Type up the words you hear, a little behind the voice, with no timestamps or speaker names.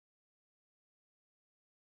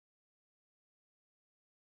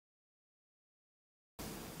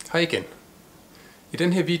Hej igen. I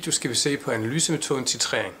den her video skal vi se på analysemetoden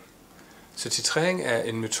titrering. Så titrering er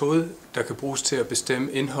en metode, der kan bruges til at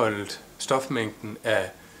bestemme indholdet, stofmængden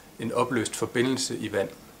af en opløst forbindelse i vand.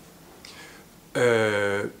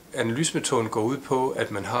 Analysemetoden går ud på,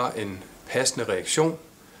 at man har en passende reaktion,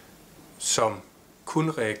 som kun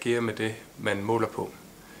reagerer med det, man måler på.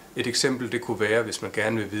 Et eksempel det kunne være, hvis man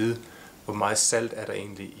gerne vil vide, hvor meget salt er der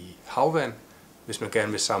egentlig i havvand, hvis man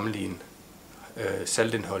gerne vil sammenligne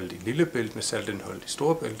saltindholdet i Lillebælt med saltindholdet i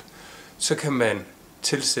Storebælt, så kan man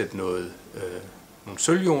tilsætte nogle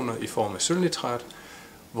sølvioner i form af sølvnitrat,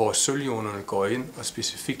 hvor sølvionerne går ind og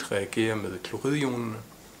specifikt reagerer med kloridionerne.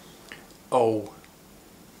 Og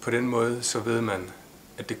på den måde så ved man,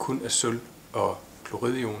 at det kun er sølv og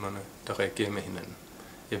kloridionerne, der reagerer med hinanden.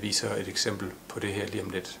 Jeg viser et eksempel på det her lige om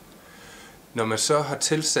lidt. Når man så har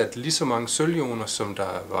tilsat lige så mange sølvioner, som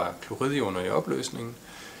der var kloridioner i opløsningen,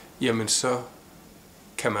 jamen så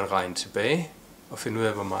kan man regne tilbage og finde ud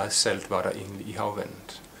af, hvor meget salt var der egentlig i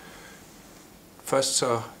havvandet. Først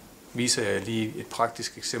så viser jeg lige et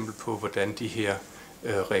praktisk eksempel på, hvordan de her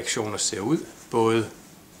reaktioner ser ud. Både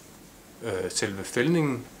selve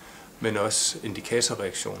fældningen, men også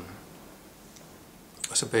indikatorreaktionen.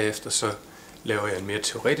 Og så bagefter så laver jeg en mere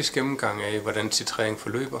teoretisk gennemgang af, hvordan titrering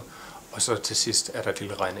forløber, og så til sidst er der et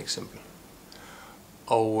lille regneeksempel.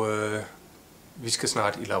 Og vi skal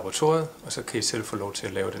snart i laboratoriet, og så kan I selv få lov til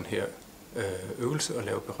at lave den her øvelse og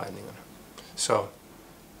lave beregningerne. Så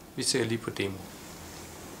vi ser lige på demo.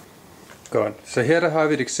 Godt, så her der har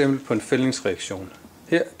vi et eksempel på en fældningsreaktion.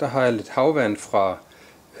 Her der har jeg lidt havvand fra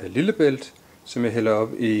Lillebælt, som jeg hælder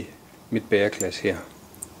op i mit bæreglas her.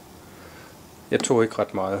 Jeg tog ikke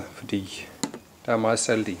ret meget, fordi der er meget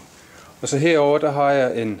salt i. Og så herover der har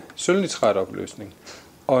jeg en sølvnitratopløsning.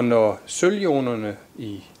 Og når sølvionerne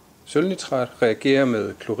i sølvnitrat reagerer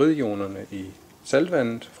med kloridionerne i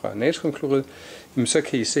saltvandet fra natriumklorid, så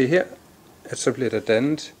kan I se her, at så bliver der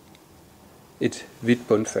dannet et hvidt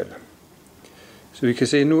bundfald. Så vi kan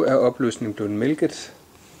se, at nu er opløsningen blevet mælket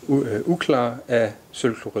uklar af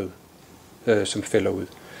sølvklorid, som fælder ud.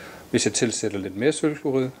 Hvis jeg tilsætter lidt mere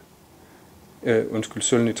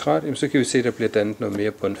sølvnitrat, så kan vi se, at der bliver dannet noget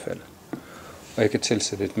mere bundfald. Og jeg kan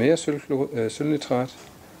tilsætte lidt mere sølvnitrat,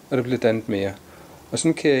 og der bliver dannet mere. Og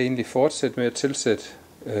sådan kan jeg egentlig fortsætte med at tilsætte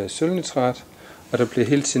sølvnitrat, og der bliver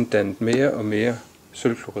hele tiden dannet mere og mere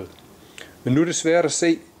sølvklorid. Men nu er det svært at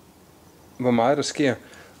se, hvor meget der sker.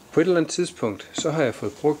 På et eller andet tidspunkt, så har jeg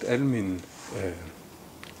fået brugt alle mine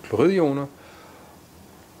kloridioner,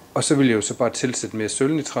 og så vil jeg jo så bare tilsætte mere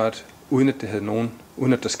sølvnitrat, uden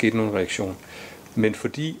at der skete nogen reaktion. Men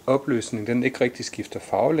fordi opløsningen den ikke rigtig skifter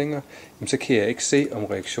farve længere, så kan jeg ikke se, om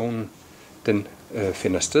reaktionen den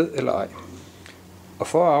finder sted eller ej. Og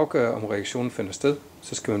for at afgøre, om reaktionen finder sted,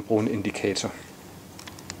 så skal man bruge en indikator.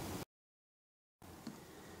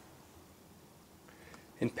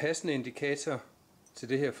 En passende indikator til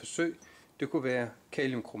det her forsøg, det kunne være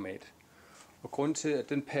kaliumkromat. Og grunden til, at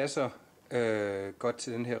den passer godt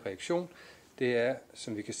til den her reaktion, det er,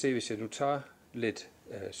 som vi kan se, hvis jeg nu tager lidt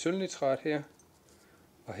sølvnitrat her,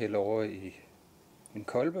 og hælder over i min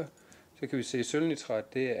kolbe, så kan vi se, at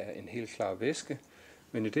sølvnitrat det er en helt klar væske,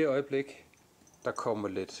 men i det øjeblik, der kommer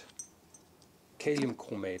lidt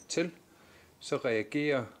kaliumkromat til, så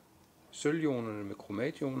reagerer sølvionerne med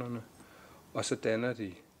kromationerne, og så danner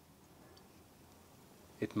de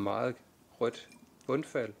et meget rødt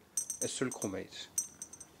bundfald af sølvkromat.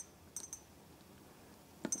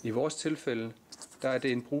 I vores tilfælde, der er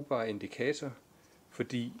det en brugbar indikator,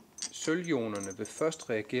 fordi sølvionerne vil først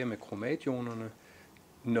reagere med kromationerne,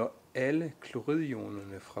 når alle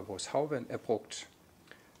kloridionerne fra vores havvand er brugt.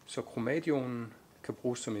 Så kromationen kan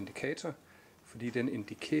bruges som indikator, fordi den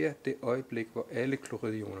indikerer det øjeblik, hvor alle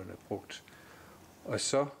kloridionerne er brugt. Og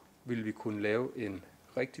så vil vi kunne lave en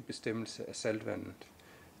rigtig bestemmelse af saltvandet,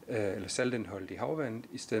 eller saltindholdet i havvandet,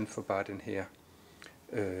 i stedet for bare den her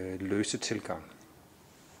løse tilgang.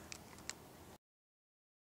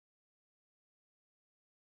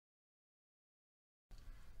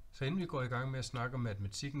 Så inden vi går i gang med at snakke om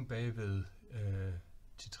matematikken bag ved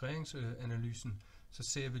titreringsanalysen, så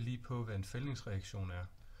ser vi lige på, hvad en fældningsreaktion er.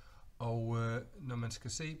 Og når man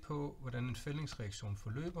skal se på, hvordan en fældningsreaktion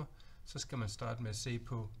forløber, så skal man starte med at se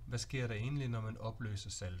på, hvad sker der egentlig, når man opløser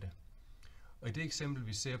salte. Og i det eksempel,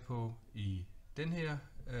 vi ser på i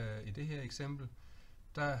det her eksempel,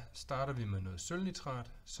 der starter vi med noget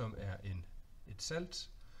sølvnitrat, som er et salt.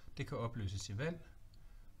 Det kan opløses i vand.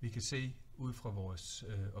 Vi kan se ud fra vores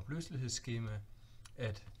opløselighedsskema,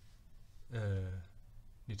 at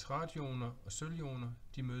nitrationer og sølvioner,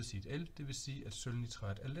 de mødes i et L, det vil sige, at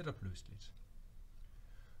sølvnitrat er letopløseligt.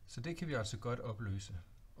 Så det kan vi altså godt opløse.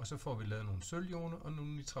 og så får vi lavet nogle sølvioner og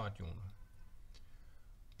nogle nitrationer.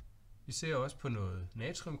 Vi ser også på noget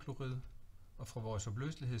natriumklorid, og fra vores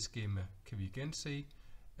opløselighedsskema kan vi igen se,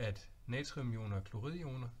 at natriumioner og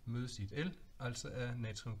kloridioner mødes i et L, altså er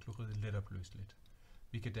natriumklorid letopløseligt.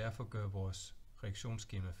 Vi kan derfor gøre vores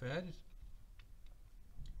reaktionsskema færdigt.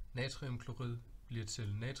 Natriumklorid bliver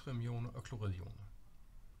til natriumioner og kloridioner.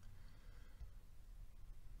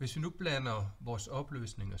 Hvis vi nu blander vores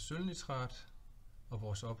opløsning af sølvnitrat og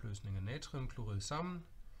vores opløsning af natriumklorid sammen,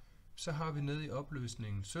 så har vi nede i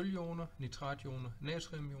opløsningen sølvioner, nitrationer,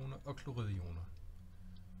 natriumioner og kloridioner.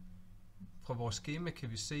 Fra vores skema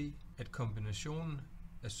kan vi se, at kombinationen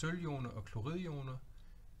af sølvioner og kloridioner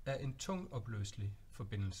er en tung opløselig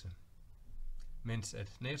forbindelse, mens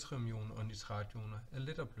at natriumioner og nitrationer er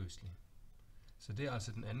letopløselige. Så det er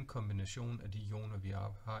altså den anden kombination af de ioner, vi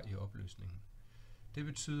har i opløsningen. Det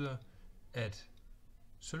betyder, at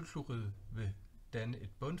sølvklorid vil danne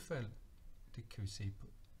et bundfald, det kan vi se på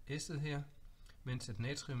S'et her, mens at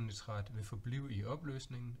natriumnitrat vil forblive i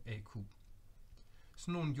opløsningen AQ.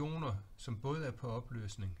 Sådan nogle ioner, som både er på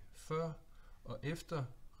opløsning før og efter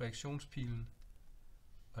reaktionspilen,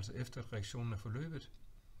 altså efter at reaktionen er forløbet,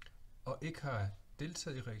 og ikke har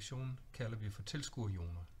deltaget i reaktionen, kalder vi for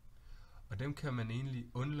tilskuerioner. Og dem kan man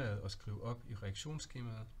egentlig undlade at skrive op i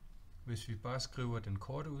reaktionsskemaet. Hvis vi bare skriver den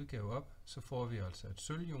korte udgave op, så får vi altså, at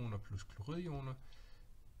sølvioner plus kloridioner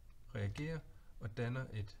reagerer og danner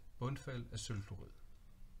et bundfald af sølvklorid.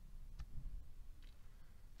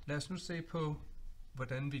 Lad os nu se på,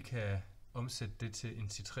 hvordan vi kan omsætte det til en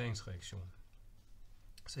titreringsreaktion.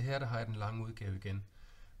 Så her der har jeg den lange udgave igen.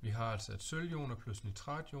 Vi har altså, at sølvioner plus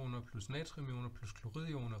nitrationer plus natriumioner plus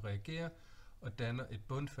kloridioner reagerer og danner et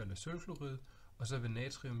bundfald af sølvklorid, og så vil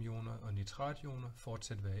natriumioner og nitrationer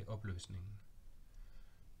fortsat være i opløsningen.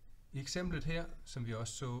 I eksemplet her, som vi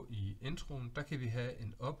også så i introen, der kan vi have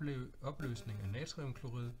en opløsning af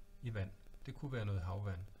natriumklorid i vand. Det kunne være noget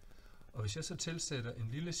havvand. Og hvis jeg så tilsætter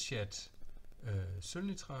en lille sjat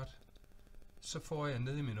sølvnitrat, så får jeg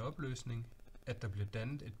ned i min opløsning, at der bliver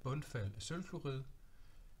dannet et bundfald af sølvklorid.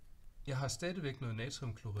 Jeg har stadigvæk noget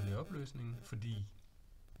natriumklorid i opløsningen, fordi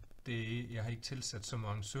jeg har ikke tilsat så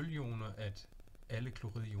mange sølvioner, at alle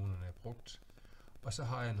kloridionerne er brugt. Og så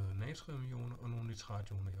har jeg noget natriumioner og nogle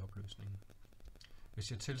nitrationer i opløsningen.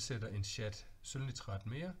 Hvis jeg tilsætter en sjat sølvnitrat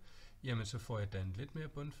mere, jamen så får jeg dannet lidt mere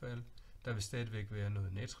bundfald. Der vil stadigvæk være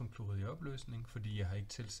noget natriumklorid i opløsning, fordi jeg har ikke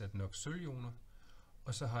tilsat nok sølvioner.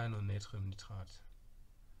 Og så har jeg noget natriumnitrat.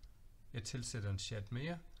 Jeg tilsætter en sjat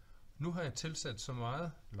mere. Nu har jeg tilsat så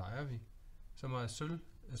meget,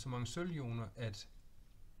 så mange sølvioner, at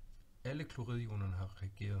alle kloridionerne har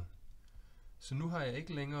reageret. Så nu har jeg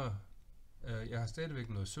ikke længere, jeg har stadigvæk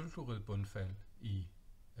noget sølvkloridbundfald i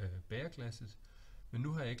bæreglasset, men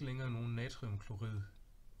nu har jeg ikke længere nogen natriumklorid,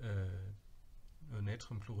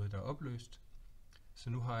 der er opløst. Så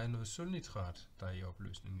nu har jeg noget sølvnitrat, der er i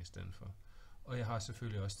opløsningen i stedet for. Og jeg har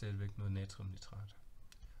selvfølgelig også stadigvæk noget natriumnitrat.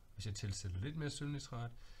 Hvis jeg tilsætter lidt mere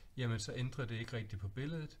sølvnitrat, jamen så ændrer det ikke rigtigt på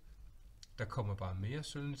billedet. Der kommer bare mere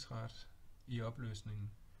sølvnitrat i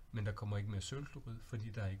opløsningen, men der kommer ikke mere sølvklorid, fordi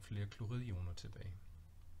der er ikke flere kloridioner tilbage.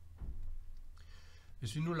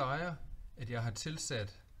 Hvis vi nu leger, at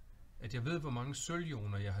jeg ved, hvor mange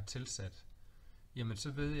sølvioner jeg har tilsat, jamen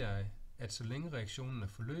så ved jeg, at så længe reaktionen er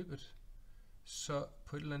forløbet, så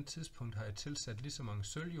på et eller andet tidspunkt har jeg tilsat lige så mange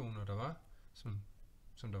sølvioner, der var,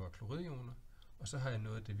 som der var kloridioner, og så har jeg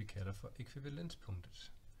nået det, vi kalder for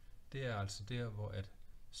ækvivalenspunktet. Det er altså der, hvor at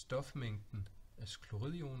stofmængden af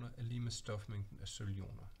kloridioner er lige med stofmængden af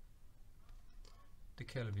sølvioner. Det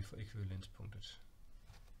kalder vi for ækvivalenspunktet.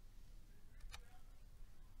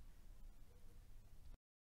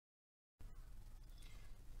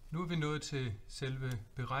 Nu er vi nået til selve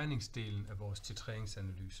beregningsdelen af vores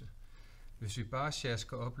titreringsanalyse. Hvis vi bare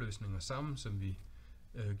sjasker opløsninger sammen, som vi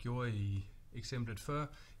gjorde i eksemplet før,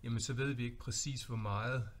 jamen så ved vi ikke præcis, hvor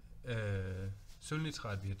meget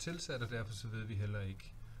sølvnitrat vi har tilsat, og derfor så ved vi heller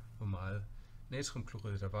ikke, hvor meget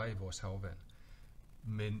natriumklorid der var i vores havvand.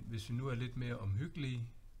 Men hvis vi nu er lidt mere omhyggelige,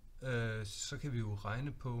 så kan vi jo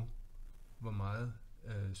regne på, hvor meget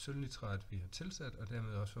sølvnitrat vi har tilsat, og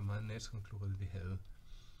dermed også, hvor meget natriumklorid vi havde.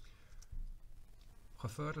 Fra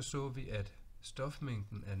før der så vi, at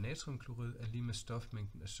stofmængden af natriumklorid er lige med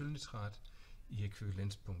stofmængden af sølvnitrat i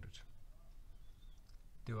ækvivalenspunktet.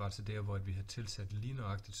 Det var altså der, hvor vi havde tilsat lige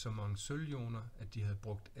nøjagtigt så mange sølvioner, at de havde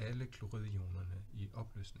brugt alle kloridionerne i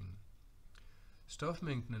opløsningen.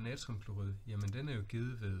 Stofmængden af natriumklorid, jamen den er jo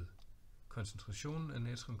givet ved koncentrationen af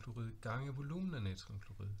natriumklorid gange volumen af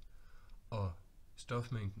natriumklorid. Og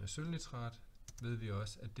stofmængden af sølvnitrat ved vi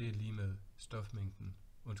også, at det er lige med stofmængden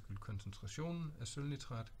koncentrationen af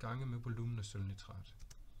sølvnitrat gange med volumen af sølvnitrat.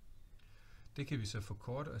 Det kan vi så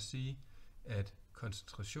forkorte og sige, at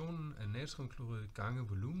koncentrationen af natriumklorid gange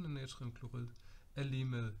volumen af natriumklorid er lige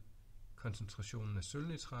med koncentrationen af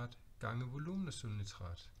sølvnitrat gange volumen af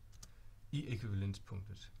sølvnitrat i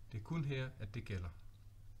ekvivalenspunktet. Det er kun her, at det gælder.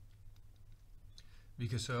 Vi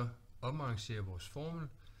kan så omarrangere vores formel,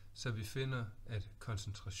 så vi finder, at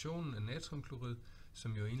koncentrationen af natriumklorid,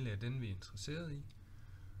 som jo egentlig er den, vi er interesseret i,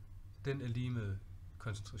 den er lige med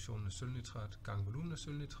koncentrationen af sølvnitrat gange volumen af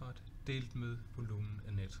sølvnitrat delt med volumen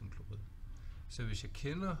af natriumklorid. Så hvis jeg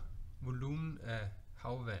kender volumen af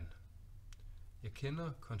havvand, jeg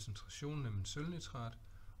kender koncentrationen af min sølvnitrat,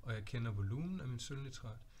 og jeg kender volumen af min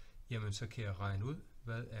sølvnitrat, jamen så kan jeg regne ud,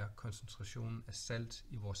 hvad er koncentrationen af salt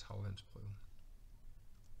i vores havvandsprøve.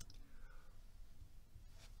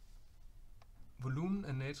 Volumen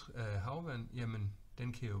af havvand, jamen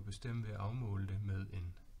den kan jeg jo bestemme ved at afmåle det med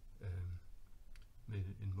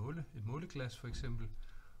et måleglas for eksempel,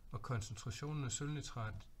 og koncentrationen af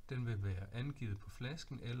sølvnitrat, den vil være angivet på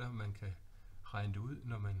flasken, eller man kan regne det ud,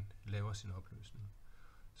 når man laver sin opløsning.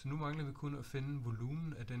 Så nu mangler vi kun at finde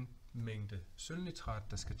volumen af den mængde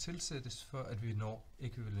sølvnitrat, der skal tilsættes, for at vi når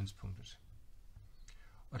ekvivalenspunktet.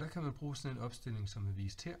 Og der kan man bruge sådan en opstilling, som er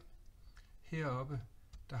vist her. Heroppe,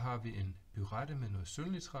 der har vi en byrette med noget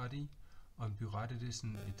sølvnitrat i, og en byrette, det er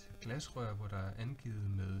sådan et glasrør, hvor der er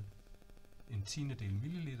angivet med 1/10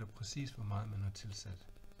 milliliter præcis, hvor meget man har tilsat.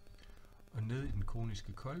 Og nede i den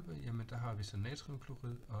koniske kolbe, jamen der har vi så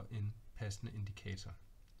natriumklorid og en passende indikator.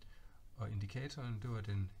 Og indikatoren, det var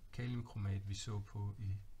den kaliumkromat, vi så på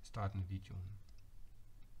i starten af videoen.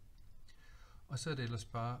 Og så er det ellers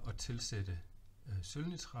bare at tilsætte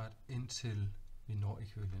sølvnitrat, indtil vi når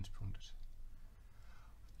ekvivalenspunktet.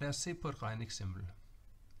 Lad os se på et regneeksempel.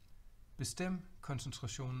 Bestem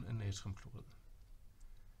koncentrationen af natriumklorid.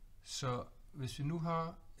 Så hvis vi nu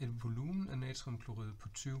har et volumen af natriumklorid på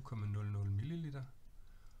 20,00 ml,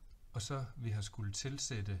 og så vi har skulle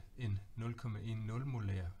tilsætte en 0,10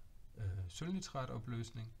 molær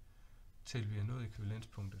sølvnitratopløsning, til vi har nået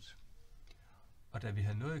ekvivalenspunktet. Og da vi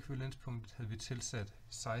havde nået ekvivalenspunktet, havde vi tilsat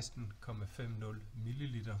 16,50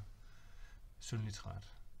 ml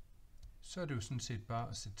sølvnitrat. Så er det jo sådan set bare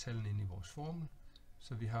at sætte tallene ind i vores formel,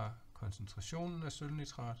 så vi har koncentrationen af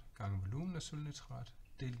sølvnitrat gange volumen af sølvnitrat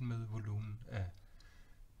delt med volumen af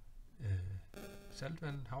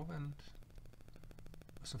saltvandet, havvandet.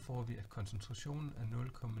 Og så får vi, at koncentrationen er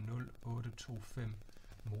 0,0825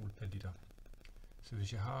 mol per liter. Så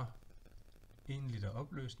hvis jeg har 1 liter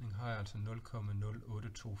opløsning, har jeg altså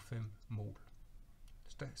 0,0825 mol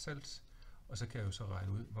salt, og så kan jeg jo så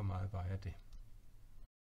regne ud, hvor meget vejer det.